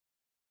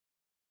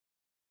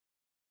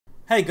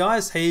Hey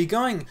guys, how you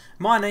going?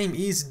 My name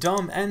is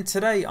Dom and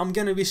today I'm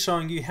going to be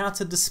showing you how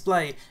to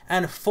display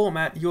and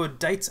format your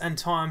dates and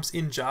times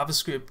in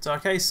JavaScript.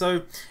 Okay,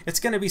 so it's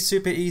going to be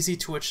super easy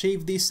to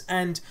achieve this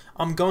and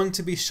I'm going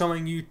to be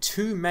showing you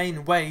two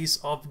main ways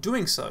of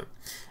doing so.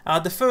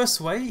 The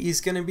first way is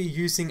going to be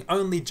using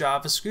only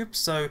JavaScript,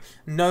 so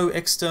no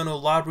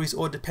external libraries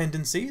or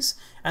dependencies.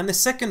 And the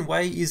second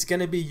way is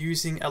going to be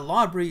using a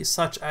library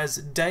such as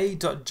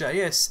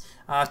Day.js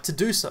to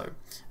do so.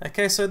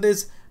 Okay, so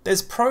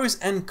there's pros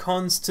and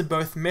cons to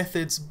both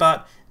methods,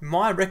 but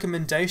my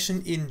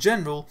recommendation in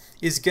general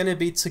is going to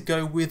be to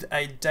go with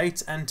a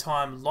date and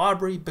time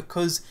library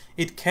because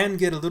it can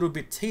get a little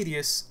bit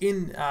tedious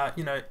in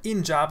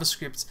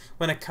JavaScript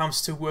when it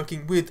comes to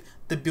working with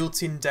the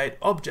built-in date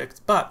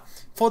object. But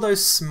for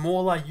those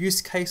smaller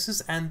use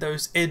cases and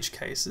those edge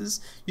cases,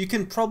 you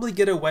can probably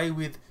get away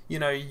with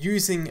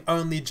using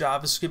only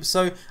JavaScript.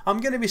 So I'm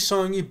going to be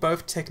showing you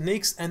both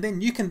techniques and then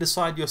you can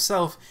decide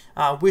yourself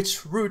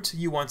which route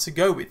you want to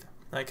go with.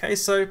 Okay,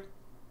 so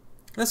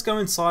let's go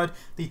inside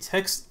the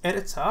text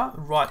editor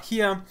right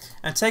here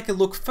and take a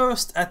look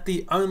first at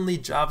the only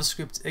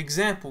JavaScript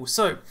example.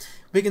 So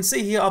we can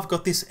see here I've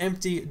got this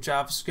empty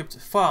JavaScript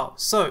file.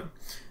 So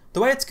the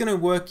way it's going to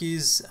work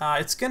is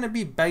it's going to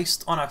be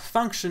based on a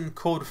function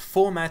called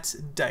format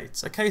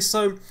date. Okay,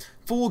 so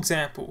for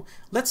example,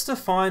 let's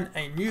define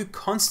a new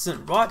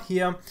constant right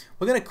here.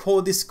 We're going to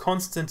call this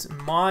constant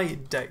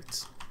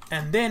myDate.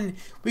 And then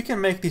we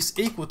can make this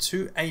equal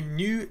to a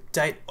new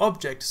date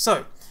object.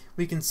 So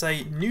we can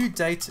say new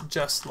date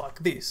just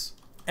like this.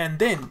 And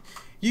then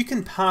you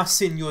can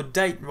pass in your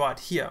date right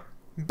here.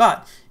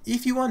 But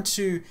if you want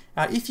to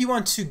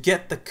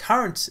get the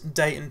current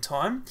date and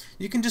time,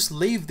 you can just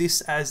leave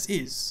this as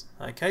is.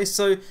 Okay,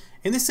 so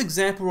in this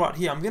example right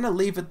here, I'm going to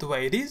leave it the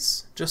way it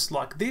is, just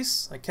like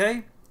this.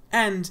 Okay,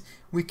 and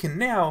we can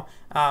now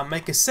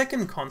make a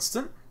second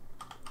constant.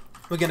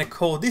 We're going to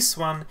call this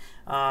one,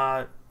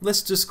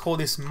 let's just call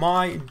this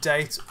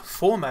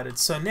myDateFormatted.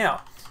 So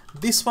now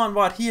this one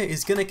right here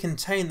is going to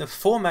contain the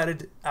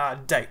formatted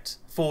date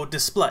for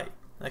display.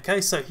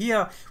 Okay, so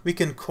here we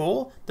can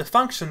call the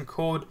function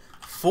called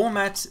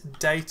format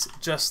date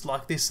just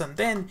like this, and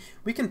then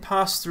we can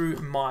pass through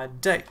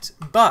myDate.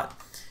 But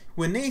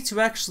we need to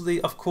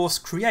actually, of course,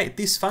 create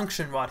this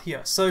function right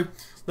here. So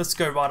let's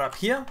go right up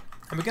here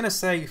and we're going to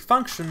say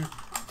function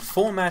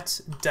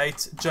format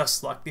date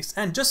just like this.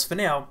 And just for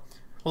now,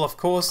 well, of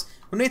course,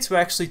 we need to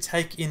actually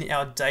take in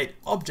our date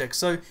object.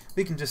 So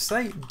we can just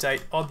say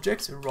date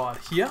object right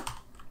here.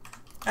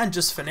 And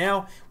just for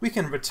now, we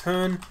can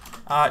return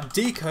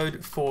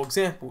dcode, for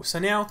example. So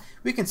now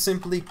we can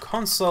simply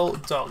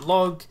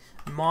console.log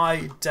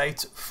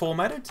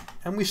myDateFormatted,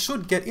 and we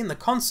should get in the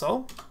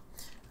console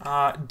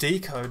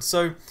dcode.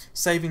 So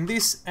saving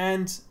this,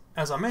 and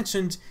as I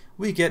mentioned,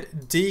 we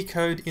get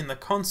dcode in the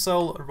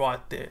console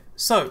right there.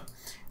 So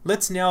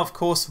let's now, of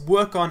course,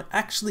 work on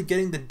actually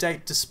getting the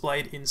date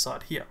displayed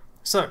inside here.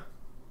 So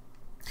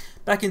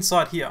back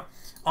inside here,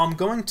 I'm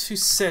going to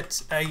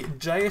set a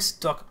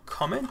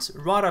JS.comment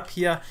right up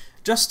here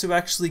just to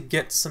actually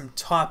get some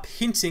type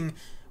hinting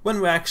when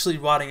we're actually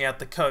writing out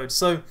the code.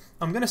 So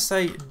I'm going to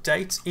say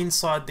date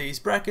inside these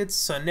brackets.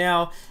 So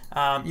now,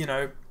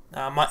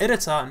 my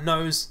editor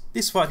knows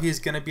this right here is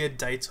going to be a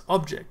date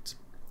object.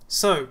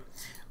 So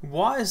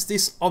why is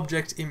this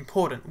object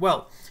important?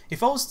 Well,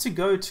 if I was to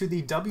go to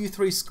the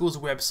W3 Schools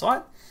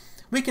website,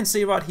 we can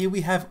see right here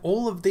we have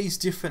all of these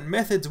different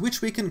methods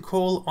which we can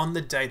call on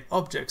the date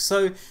object.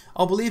 So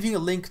I'll be leaving a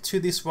link to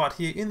this right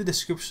here in the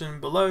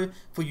description below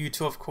for you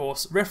to, of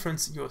course,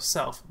 reference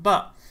yourself.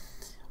 But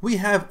we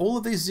have all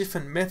of these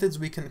different methods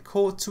we can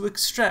call to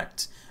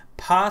extract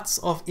parts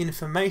of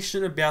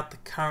information about the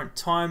current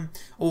time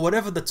or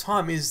whatever the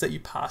time is that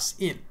you pass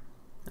in.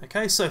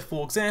 Okay, so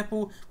for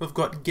example, we've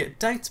got get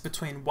dates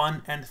between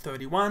 1 and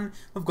 31,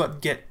 we've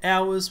got get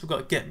hours, we've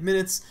got get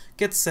minutes,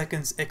 get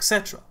seconds,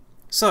 etc.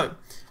 So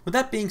with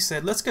that being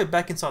said, let's go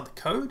back inside the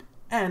code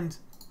and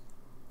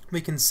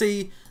we can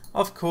see,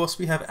 of course,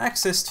 we have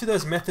access to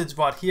those methods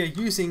right here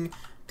using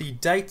the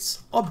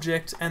dates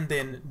object and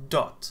then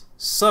dot.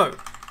 So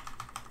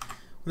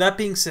with that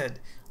being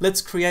said,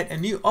 let's create a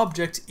new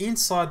object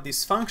inside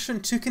this function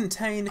to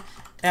contain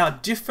our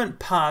different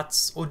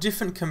parts or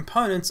different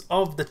components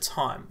of the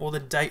time or the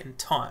date and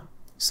time.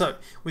 So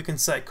we can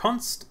say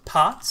const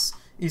parts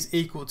is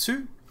equal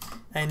to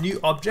a new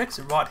object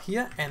right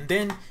here, and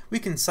then we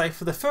can say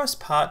for the first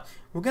part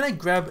we're going to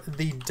grab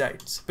the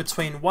date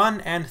between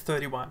 1 and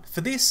 31.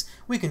 For this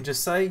we can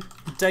just say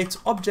date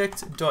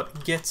object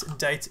dot get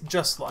date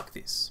just like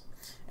this,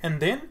 and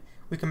then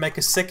we can make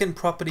a second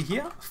property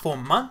here for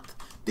month.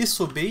 This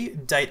will be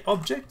date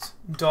object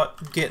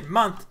dot get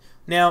month.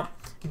 Now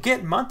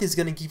get month is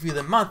going to give you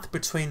the month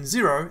between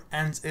 0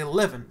 and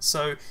 11,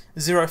 so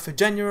 0 for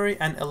January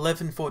and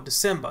 11 for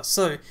December.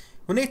 So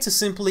we need to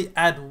simply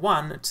add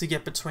 1 to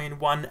get between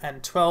 1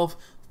 and 12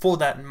 for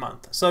that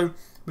month. So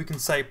we can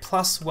say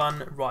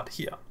 +1 right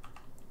here.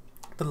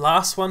 The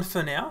last one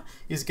for now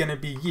is going to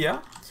be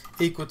year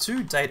equal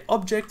to date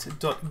object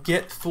dot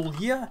get full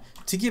year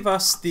to give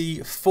us the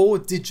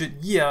 4-digit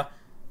year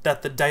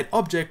that the date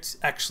object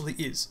actually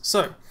is.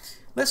 So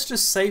let's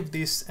just save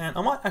this, and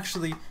I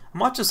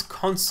might just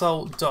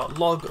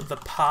console.log the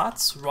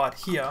parts right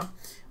here.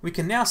 We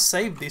can now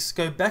save this,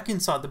 go back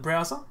inside the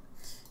browser,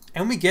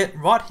 and we get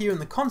right here in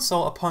the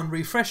console, upon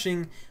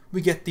refreshing,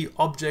 we get the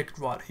object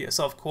right here.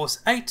 So of course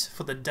 8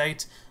 for the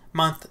date,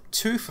 month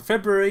 2 for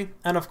February,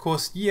 and of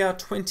course year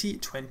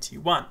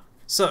 2021.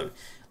 So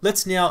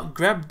let's now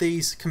grab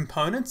these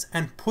components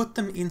and put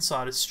them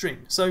inside a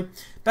string. So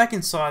back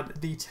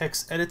inside the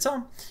text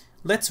editor,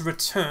 let's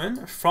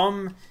return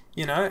from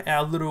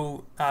our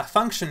little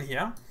function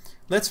here.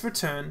 Let's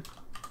return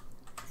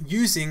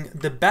using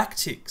the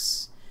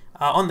backticks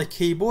on the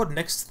keyboard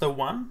next to the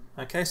 1.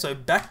 Okay, so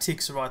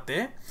backticks right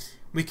there.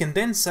 We can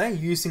then say,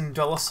 using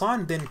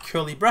 $, then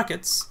curly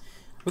brackets,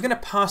 we're going to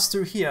pass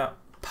through here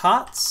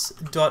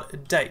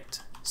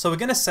parts.date. So we're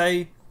going to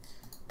say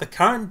the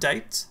current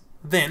date,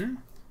 then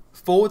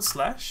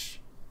 /,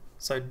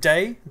 so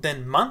day,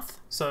 then month.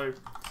 So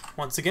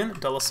once again,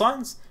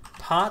 $,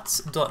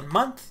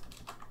 parts.month,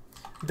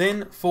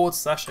 then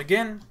 /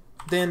 again,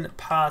 then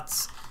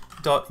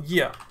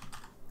parts.year.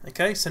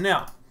 Okay, so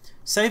now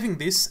saving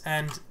this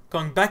and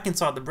going back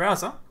inside the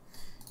browser,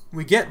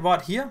 we get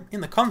right here in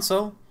the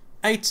console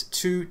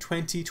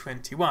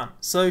 8/2/2021.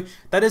 So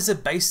that is a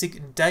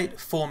basic date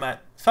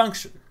format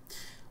function.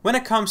 When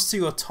it comes to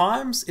your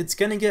times, it's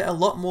going to get a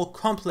lot more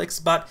complex,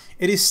 but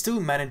it is still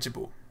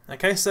manageable.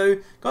 Okay, so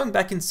going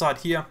back inside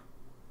here,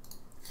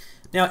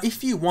 now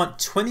if you want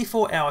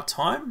 24-hour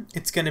time,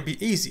 it's going to be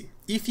easy.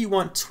 If you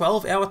want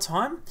 12-hour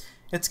time,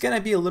 it's going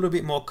to be a little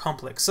bit more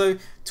complex. So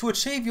to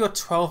achieve your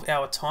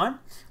 12-hour time,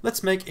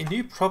 let's make a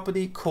new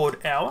property called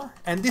hour,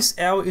 and this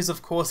hour is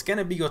of course going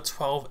to be your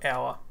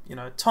 12-hour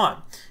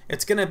time.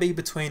 It's going to be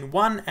between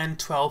 1 and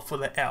 12 for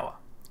the hour.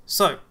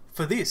 So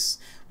for this,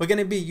 we're going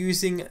to be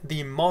using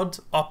the mod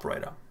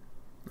operator.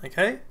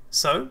 Okay,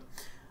 so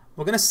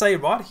we're going to say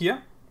right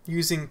here,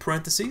 using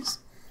parentheses,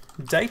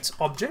 date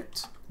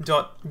object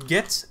dot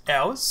get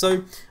hours.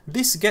 So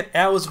this get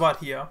hours right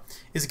here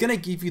is going to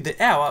give you the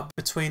hour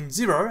between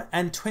 0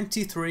 and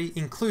 23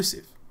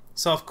 inclusive.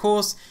 So of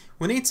course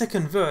we need to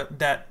convert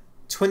that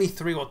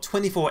 23 or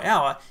 24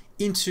 hour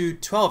into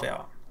 12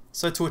 hour.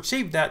 So to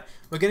achieve that,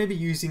 we're going to be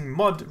using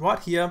mod right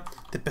here,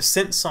 the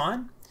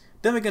 %,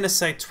 then we're going to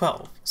say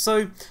 12.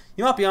 So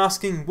you might be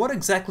asking, what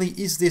exactly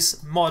is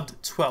this mod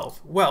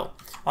 12? Well,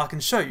 I can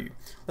show you.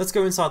 Let's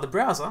go inside the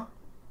browser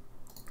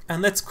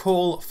and let's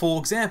call, for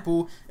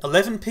example,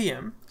 11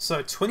 PM,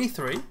 so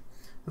 23,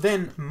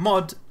 then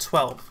mod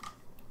 12.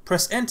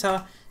 Press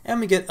enter and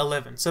we get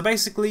 11. So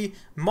basically,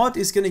 mod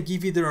is going to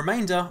give you the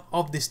remainder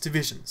of this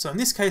division. So in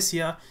this case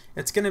here,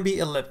 it's going to be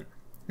 11.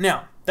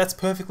 Now, that's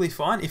perfectly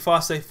fine. If I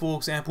say, for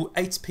example,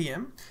 8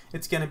 PM,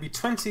 it's going to be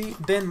 20,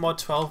 then mod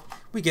 12,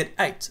 we get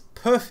 8.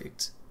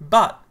 Perfect.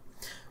 But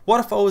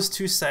what if I was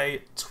to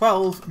say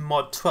 12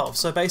 mod 12?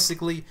 So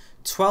basically,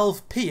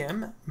 12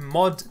 PM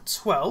mod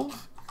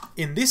 12,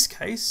 in this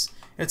case,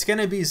 it's going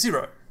to be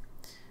 0.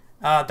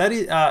 That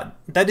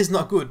is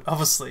not good,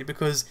 obviously,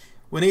 because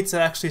we need to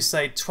actually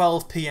say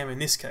 12 PM in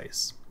this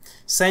case.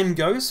 Same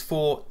goes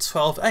for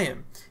 12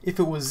 AM. If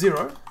it was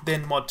 0,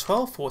 then mod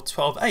 12 for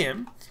 12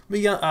 AM,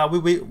 we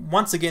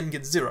once again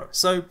get 0.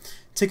 So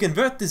to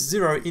convert this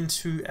 0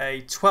 into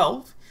a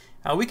 12,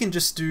 we can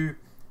just do,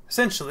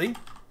 essentially,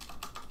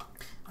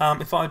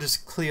 if I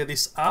just clear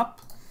this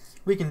up,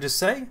 we can just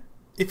say,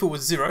 if it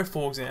was 0,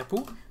 for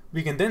example,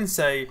 we can then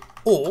say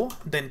or,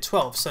 then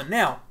 12. So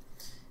now,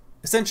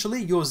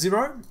 essentially, your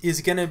 0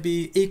 is going to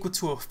be equal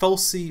to a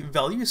falsy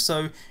value.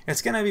 So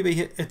it's going to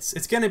be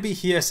it's going to be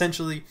here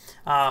essentially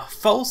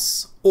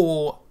false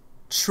or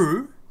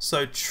true.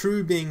 So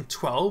true being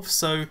 12.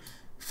 So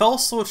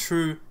false or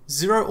true,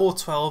 0 or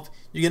 12,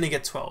 you're going to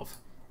get 12,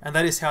 and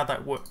that is how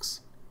that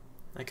works.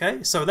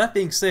 Okay. So that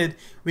being said,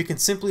 we can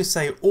simply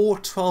say or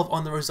 12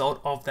 on the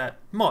result of that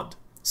mod.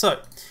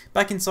 So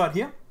back inside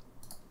here,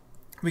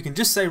 we can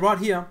just say right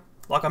here,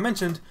 like I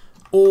mentioned,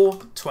 or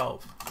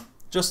 12,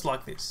 just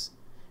like this.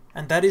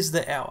 And that is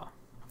the hour.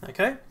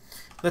 Okay,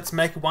 let's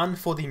make one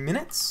for the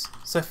minutes.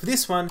 So for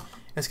this one,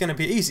 it's going to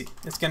be easy.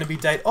 It's going to be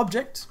date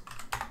object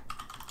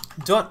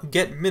dot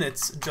get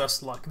minutes,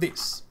 just like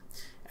this.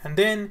 And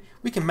then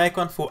we can make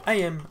one for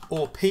AM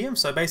or PM.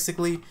 So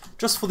basically,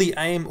 just for the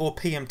AM or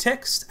PM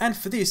text. And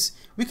for this,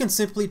 we can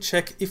simply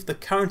check if the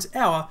current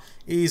hour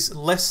is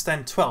less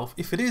than 12.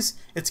 If it is,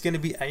 it's going to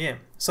be AM.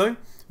 So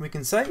we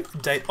can say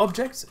date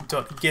object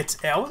dot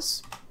get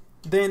hours.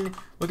 Then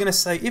we're going to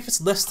say if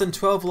it's less than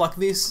 12 like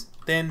this,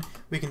 then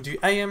we can do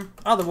AM.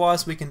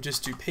 Otherwise, we can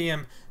just do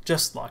PM,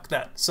 just like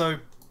that. So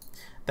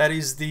that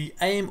is the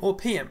AM or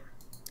PM.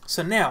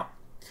 So now,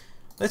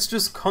 let's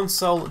just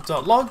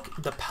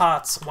console.log the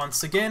parts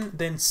once again,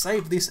 then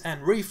save this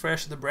and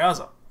refresh the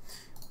browser.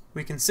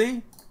 We can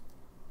see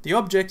the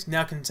object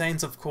now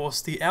contains, of course,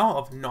 the hour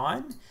of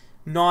 9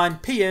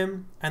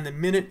 PM, and the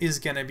minute is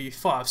going to be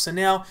 5. So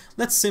now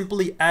let's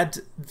simply add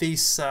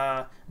these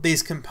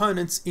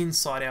components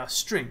inside our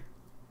string.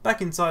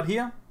 back inside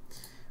here,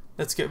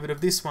 let's get rid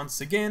of this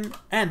once again,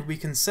 and we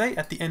can say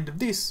at the end of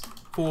this,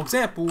 for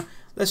example,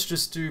 let's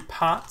just do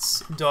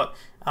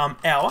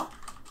parts.hour.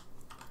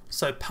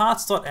 So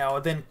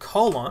parts.hour, then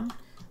colon,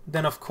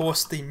 then of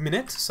course the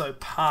minute, so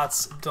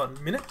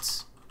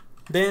parts.minute.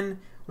 Then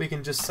we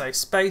can just say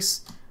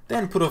space,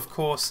 then put of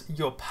course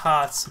your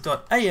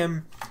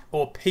parts.am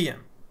or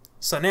PM.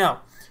 So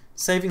now,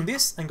 saving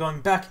this and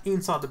going back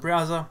inside the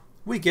browser,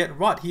 we get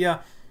right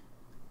here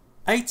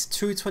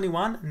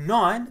 8/2/21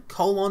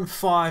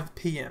 9:5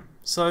 PM.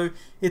 So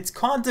it's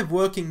kind of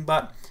working,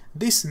 but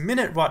this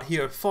minute right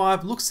here of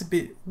 5 looks a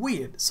bit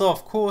weird. So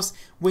of course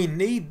we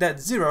need that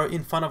 0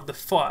 in front of the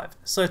 5.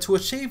 So to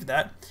achieve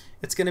that,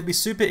 it's going to be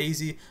super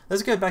easy.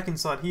 Let's go back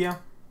inside here.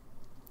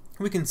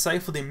 We can say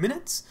for the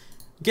minutes,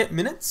 get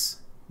minutes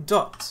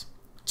dot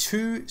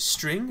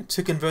toString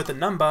to convert the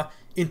number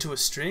into a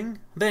string.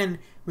 Then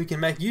we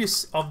can make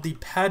use of the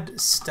pad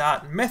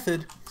start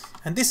method,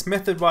 and this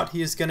method right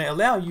here is going to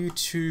allow you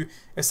to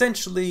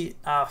essentially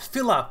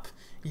fill up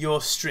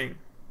your string.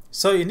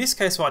 So in this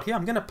case right here,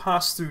 I'm going to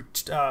pass through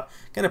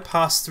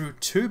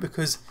 2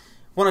 because I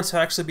want it to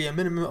actually be a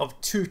minimum of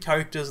 2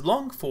 characters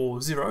long.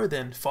 For 0,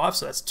 then 5,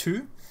 so that's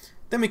 2.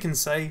 Then we can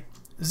say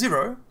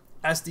 0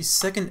 as the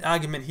second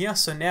argument here.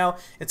 So now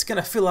it's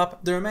going to fill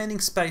up the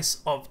remaining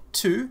space of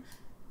 2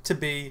 to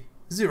be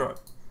 0.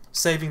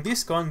 Saving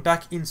this, going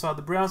back inside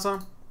the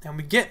browser, and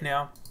we get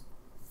now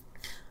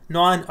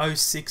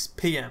 9:06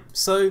 PM.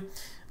 So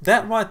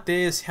that right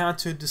there is how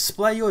to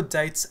display your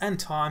dates and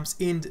times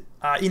in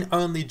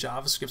only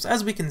JavaScript. So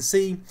as we can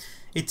see,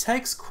 it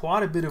takes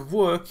quite a bit of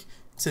work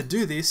to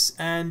do this,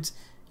 and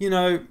you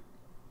know,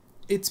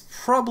 it's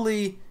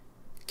probably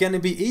going to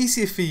be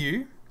easier for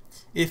you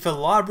if a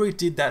library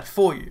did that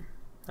for you.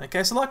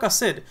 Okay, so like I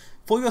said,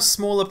 for your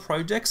smaller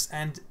projects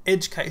and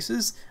edge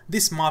cases,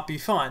 this might be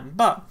fine,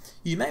 but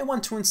you may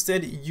want to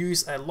instead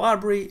use a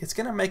library. It's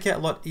going to make it a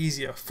lot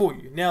easier for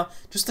you. Now,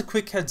 just a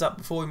quick heads up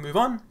before we move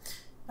on.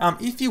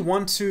 If you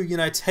want to,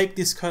 take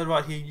this code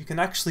right here, you can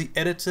actually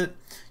edit it.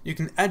 You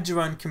can add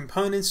your own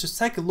components. Just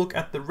take a look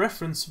at the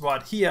reference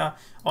right here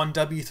on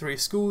W3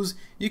 Schools.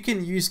 You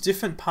can use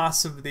different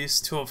parts of this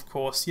to, of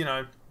course,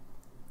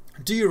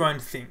 do your own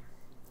thing.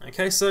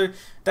 Okay, so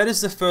that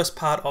is the first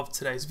part of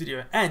today's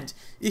video. And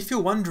if you're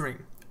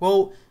wondering,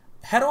 well,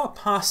 how do I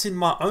pass in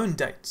my own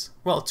dates?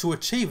 Well, to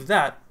achieve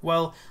that,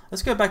 well,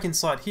 let's go back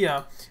inside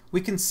here.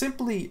 We can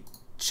simply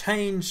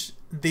change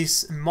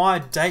this my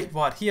date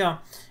right here,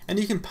 and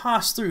you can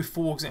pass through,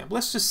 for example,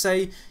 let's just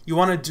say you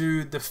want to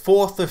do the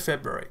 4th of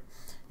February.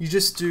 You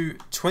just do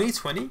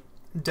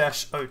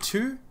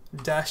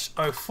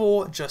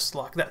 2020-02-04, just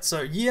like that.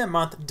 So year,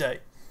 month,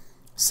 day.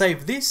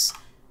 Save this,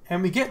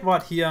 and we get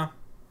right here,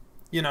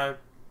 on a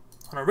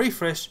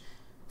refresh,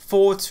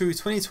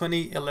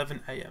 4/2/2020,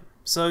 11 AM.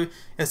 So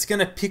it's going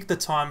to pick the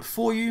time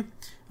for you.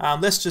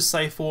 Let's just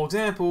say, for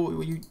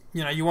example,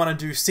 you want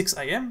to do 6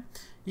 AM.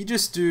 You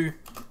just do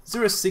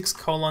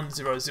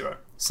 06:00.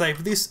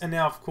 Save this, and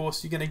now of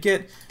course you're going to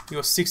get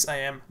your 6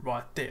 AM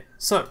right there.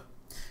 So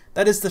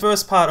that is the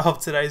first part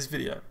of today's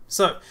video.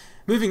 So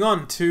moving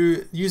on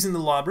to using the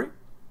library.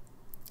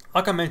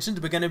 Like I mentioned,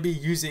 we're going to be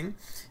using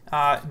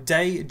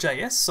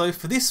Day.js. So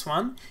for this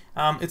one,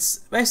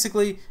 it's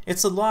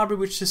a library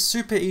which is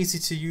super easy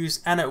to use,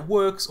 and it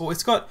works, or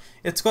it's got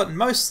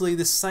mostly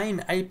the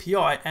same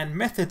API and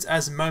methods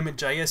as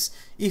Moment.js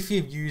if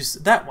you've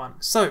used that one.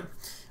 So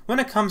when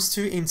it comes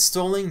to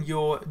installing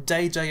your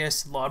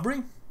Day.js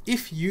library,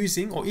 if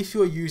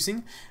you're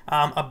using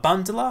a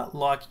bundler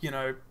like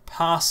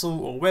Parcel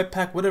or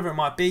Webpack, whatever it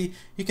might be,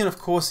 you can of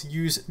course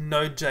use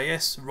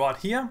Node.js right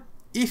here.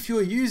 If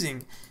you're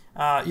using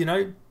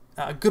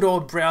a good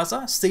old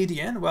browser,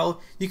 CDN,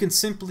 well, you can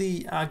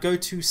simply go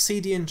to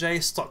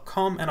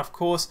cdnjs.com, and of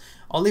course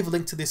I'll leave a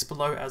link to this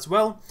below as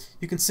well.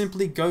 You can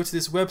simply go to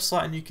this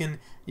website, and you can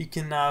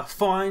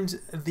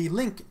find the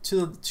link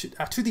to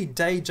the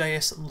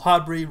Day.js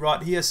library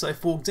right here. So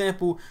for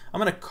example, I'm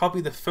going to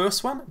copy the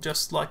first one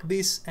just like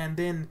this, and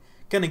then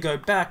going to go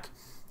back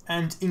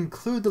and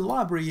include the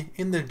library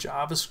in the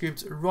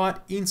JavaScript right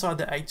inside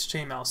the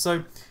HTML.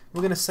 So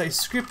we're going to say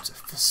script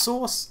for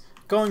source,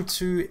 going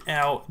to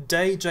our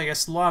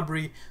Day.js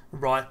library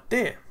right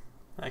there.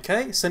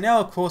 Okay, so now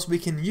of course we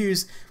can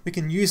use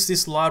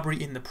this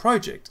library in the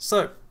project.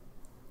 So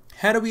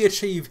how do we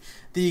achieve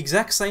the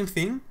exact same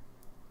thing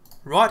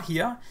right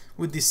here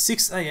with this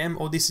 6 AM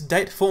or this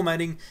date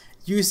formatting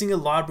using a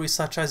library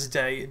such as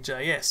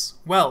Day.js?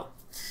 Well,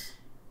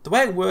 the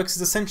way it works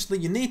is essentially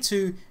you need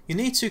to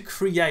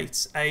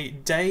create a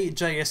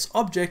Day.js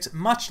object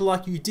much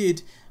like you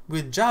did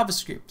with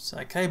JavaScript,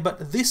 okay?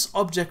 But this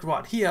object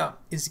right here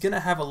is going to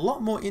have a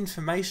lot more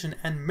information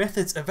and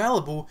methods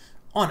available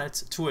on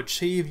it to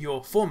achieve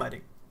your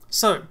formatting.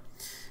 So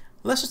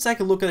let's just take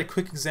a look at a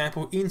quick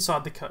example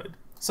inside the code.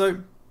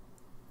 So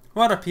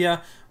right up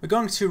here, we're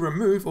going to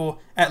remove, or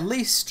at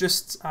least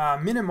just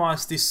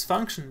minimize this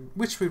function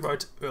which we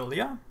wrote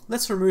earlier.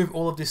 Let's remove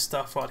all of this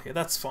stuff right here,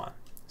 that's fine.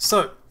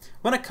 So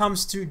when it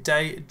comes to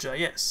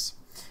Day.js,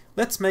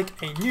 let's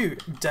make a new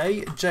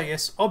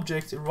Day.js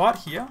object right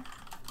here.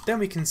 Then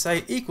we can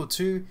say equal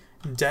to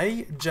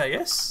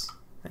Day.js,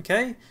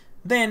 okay?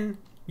 Then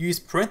use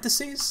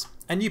parentheses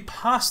and you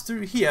pass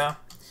through here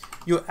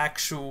your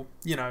actual,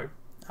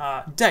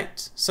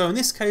 date. So in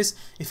this case,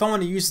 if I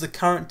want to use the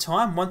current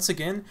time, once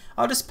again,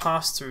 I'll just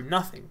pass through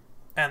nothing.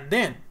 And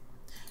then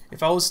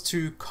if I was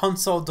to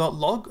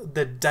console.log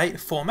the date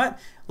format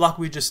like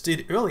we just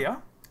did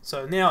earlier,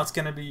 so now it's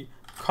going to be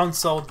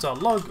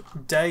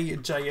console.log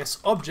Day.js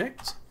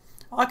object,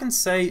 I can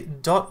say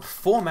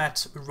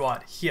 .format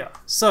right here.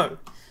 So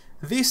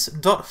this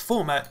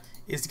 .format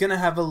is going to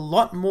have a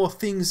lot more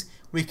things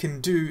we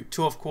can do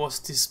to, of course,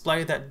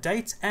 display that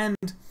date, and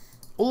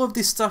all of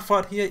this stuff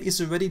right here is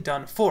already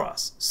done for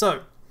us.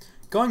 So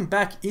going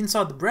back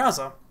inside the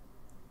browser,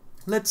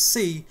 let's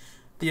see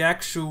the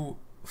actual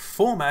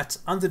format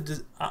under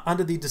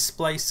the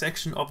display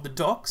section of the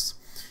docs.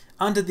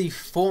 Under the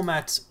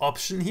format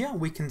option here,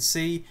 we can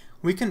see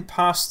we can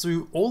pass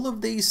through all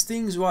of these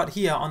things right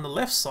here on the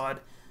left side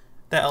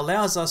that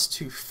allows us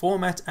to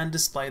format and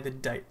display the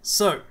date.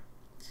 So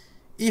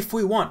if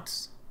we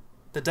want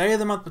the day of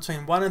the month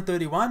between 1 and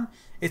 31,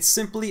 it's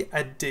simply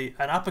a D,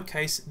 an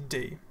uppercase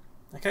D.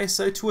 Okay,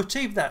 so to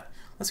achieve that,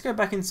 let's go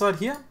back inside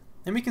here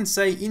and we can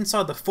say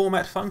inside the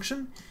format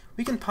function,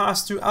 we can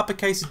pass through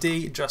uppercase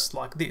D just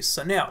like this.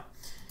 So now,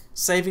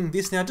 saving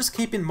this now, just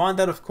keep in mind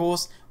that of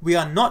course we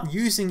are not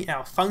using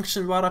our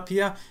function right up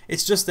here,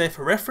 it's just there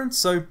for reference.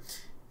 So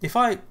if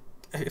I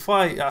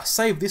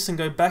save this and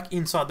go back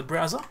inside the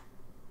browser,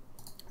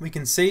 we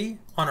can see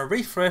on a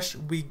refresh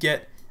we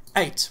get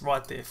 8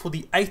 right there for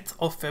the 8th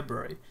of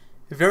February.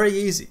 Very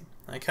easy,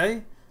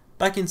 okay?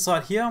 Back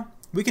inside here,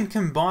 we can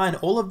combine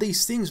all of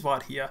these things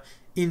right here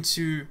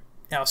into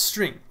our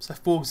string. So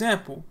for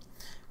example,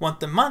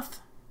 want the month,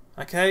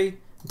 okay,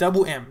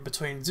 double M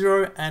between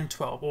 0 and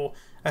 12, or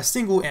a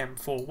single M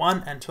for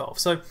 1 and 12.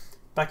 So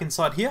back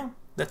inside here,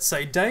 let's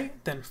say day,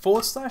 then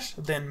 /,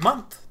 then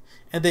month,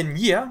 and then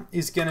year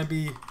is going to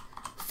be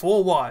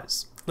 4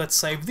 Ys. Let's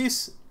save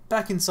this,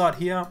 back inside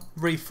here,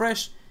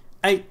 refresh,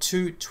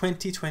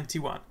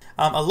 8/2/2021.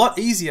 A lot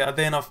easier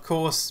than, of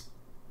course,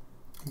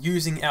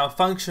 using our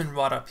function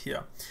right up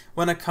here.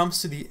 When it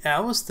comes to the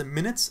hours, the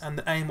minutes, and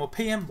the AM or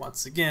PM,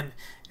 once again,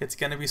 it's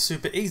going to be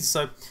super easy.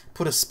 So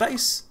put a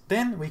space,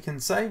 then we can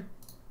say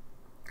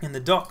in the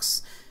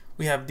docs,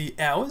 we have the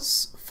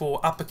hours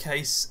for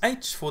uppercase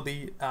H for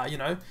the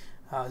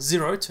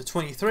 0 to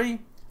 23,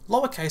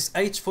 lowercase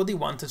h for the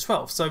 1 to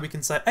 12. So we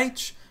can say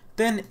H,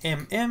 then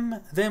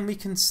MM, then we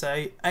can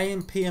say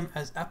AM, PM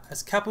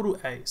as capital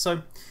A.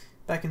 So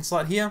back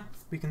inside here,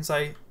 we can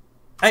say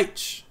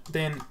H,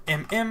 then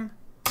MM,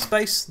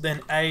 space,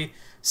 then A,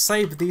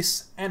 save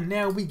this, and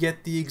now we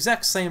get the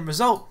exact same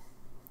result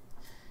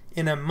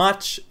in a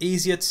much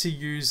easier to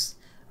use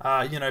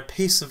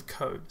piece of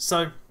code.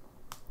 So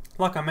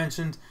like I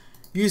mentioned,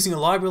 using a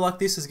library like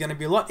this is going to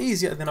be a lot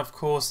easier than, of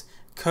course,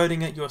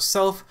 coding it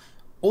yourself.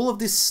 All of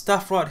this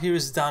stuff right here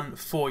is done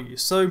for you.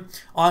 So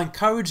I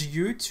encourage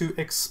you to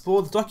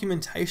explore the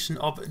documentation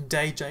of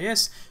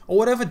Day.js or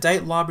whatever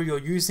date library you're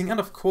using, and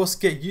of course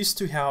get used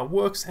to how it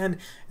works, and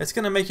it's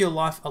going to make your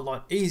life a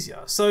lot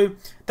easier. So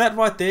that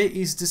right there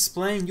is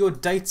displaying your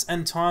dates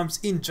and times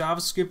in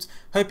JavaScript.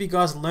 Hope you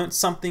guys learned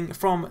something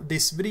from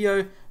this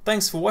video.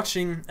 Thanks for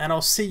watching, and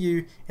I'll see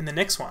you in the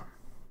next one.